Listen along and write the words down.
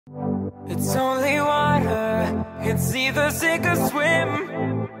It's only water, it's either sink or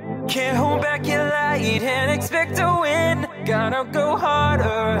swim. Can't hold back your light and expect to win. Gotta go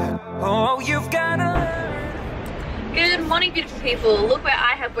harder, oh, you've gotta. Good morning, beautiful people. Look where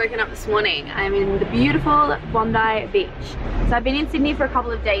I have woken up this morning. I'm in the beautiful Bondi Beach. So I've been in Sydney for a couple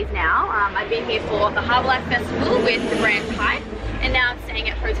of days now. I've been here for the Harbour Life Festival with the brand Pipe, and now I'm staying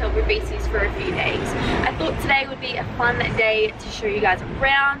at Hotel Revisi's for a few days. I thought today would be a fun day to show you guys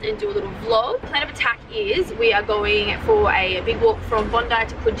around and do a little vlog. Plan of attack is we are going for a big walk from Bondi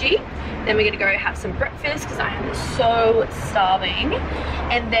to Coogee. Then we're gonna go have some breakfast because I am so starving.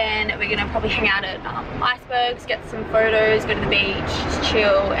 And then we're gonna probably hang out at icebergs, get some photos, go to the beach, just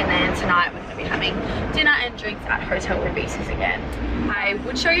chill. And then tonight we're gonna be having dinner and drinks at Hotel Revisi's again. I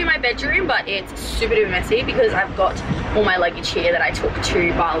would show you my bedroom, but it's super duper messy because I've got all my luggage here that I took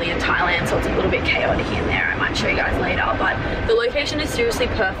to Bali and Thailand, so it's a little bit chaotic in there. I might show you guys later, but the location is seriously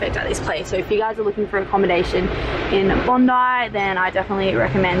perfect at this place. So if you guys are looking for accommodation in Bondi, then I definitely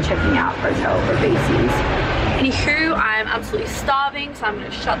recommend checking out Hotel Revisi's. Anywho, I'm absolutely starving, so I'm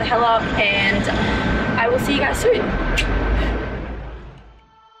gonna shut the hell up and I will see you guys soon.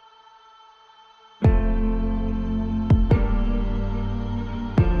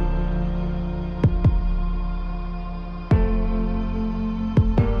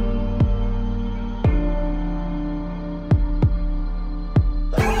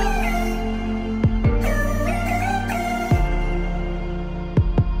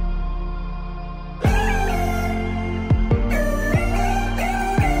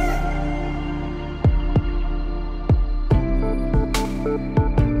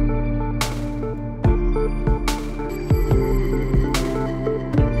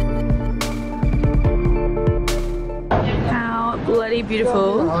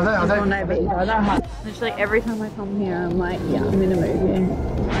 Beautiful Bondi Beach. Literally every time I come here I'm like, yeah, I'm in a movie.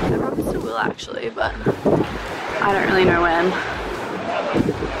 I probably still will actually, but I don't really know when.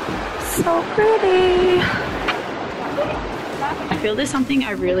 So pretty. I feel there's something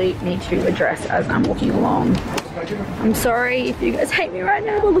I really need to address as I'm walking along. I'm sorry if you guys hate me right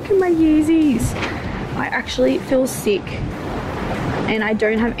now, but look at my Yeezys. I actually feel sick and I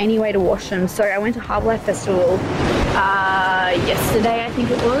don't have any way to wash them. So I went to Harbour Life Festival yesterday, I think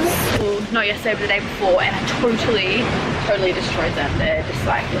it was, or not yesterday but the day before, and I totally destroyed them. They're just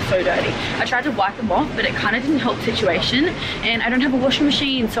like, they're so dirty. I tried to wipe them off, but it kind of didn't help the situation, and I don't have a washing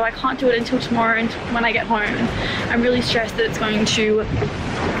machine, so I can't do it until tomorrow and when I get home. I'm really stressed that it's going to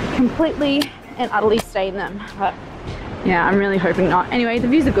completely and utterly stain them, but yeah, I'm really hoping not. Anyway, the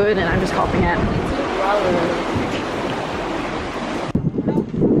views are good and I'm just copying it.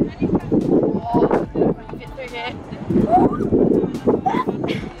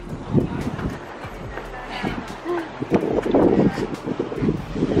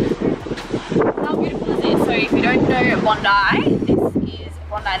 How beautiful is this? So if you don't know Bondi, this is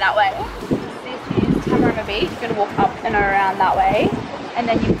Bondi that way. This is Tahlia Beach. You're going to walk up and around that way. And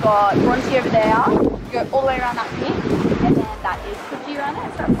then you've got Bondi over there. You go all the way around that bit. And then that is Coogee around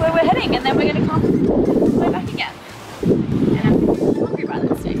there. So that's where we're heading. And then we're going to come all the way back again. And I'm really hungry by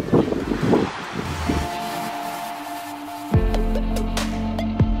this stage.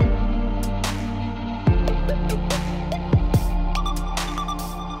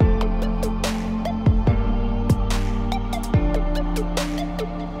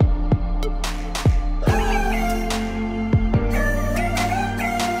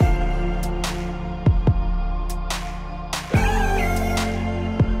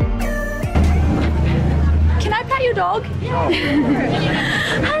 Dog.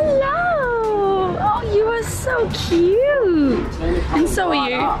 Hello. Oh, you are so cute. And so are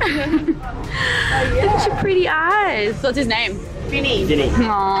you. Look at your pretty eyes. What's his name? Vinny.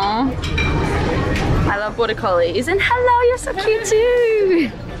 Aww. I love border collies. And hello, you're so cute too.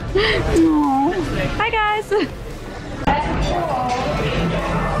 Aww. Hi guys.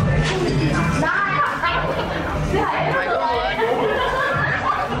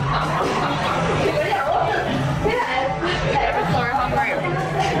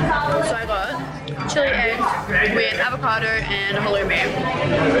 Chili eggs with avocado and halloumi,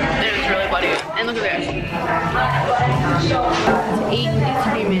 and it was really bloody good. And look at this. To eat is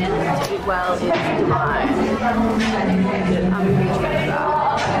human, to eat well is divine. I'm a huge fan of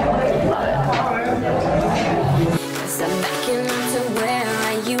that. Love it. So I'm backing up to where I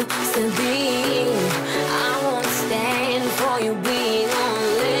used to be. I won't stand for you being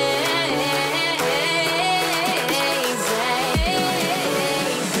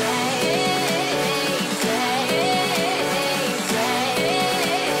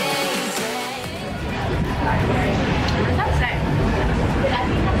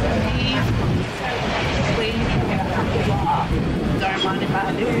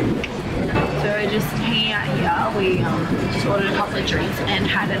the drinks and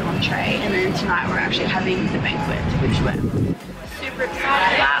had an entree, and then tonight we're actually having the banquet, which we're super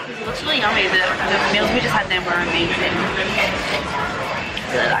excited about because it looks really yummy. The meals we just had then were amazing.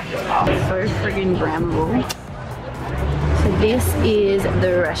 Really like this bowl. So friggin' grammable. So this is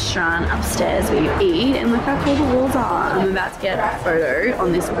the restaurant upstairs where you eat, and look how cool the walls are. I'm about to get a photo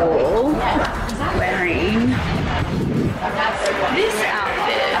on this wall wearing this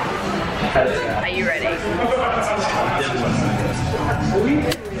outfit. Are you ready?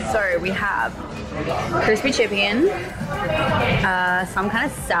 So we have crispy chicken, some kind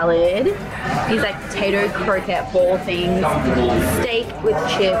of salad, these like potato croquette ball things, steak with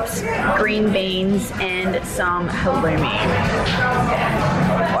chips, green beans, and some halloumi.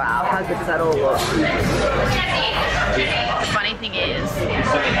 Wow, how good does that all look? The funny thing is,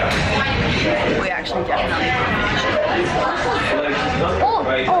 we actually definitely hot.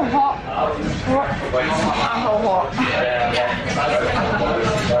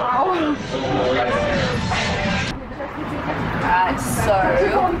 Alright, so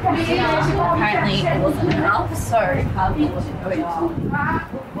apparently it wasn't enough, so hubby wasn't going on.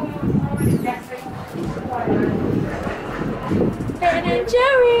 Ben and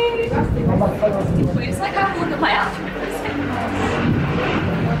Jerry! We just like have a look at my outfit.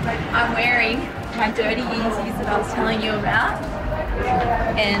 I'm wearing my dirty Yeezys that I was telling you about,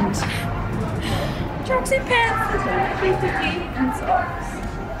 and tracksuit pants and socks.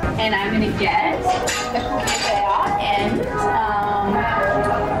 And I'm gonna get a cookie out and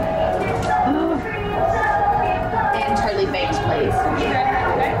totally baked, please.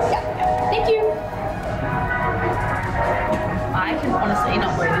 Yeah, thank you. I can honestly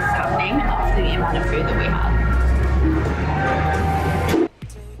not believe this is happening after the amount of food that we have.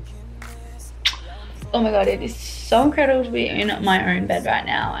 Oh my god, it is so incredible to be in my own bed right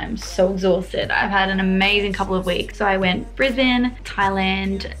now. I'm so exhausted. I've had an amazing couple of weeks. So I went Brisbane,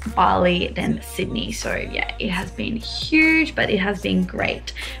 Thailand, Bali, then Sydney. So yeah, it has been huge, but it has been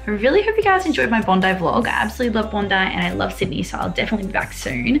great. I really hope you guys enjoyed my Bondi vlog. I absolutely love Bondi and I love Sydney, so I'll definitely be back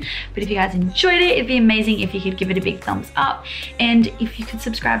soon. But if you guys enjoyed it, it'd be amazing if you could give it a big thumbs up and if you could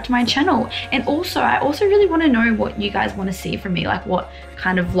subscribe to my channel. And also, I also really want to know what you guys want to see from me, like what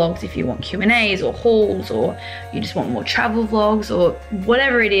kind of vlogs, if you want Q&As or hauls, or you just want more travel vlogs or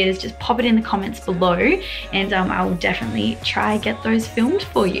whatever it is, just pop it in the comments below and I will definitely try get those filmed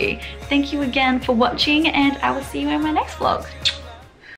for you. Thank you again for watching and I will see you in my next vlog.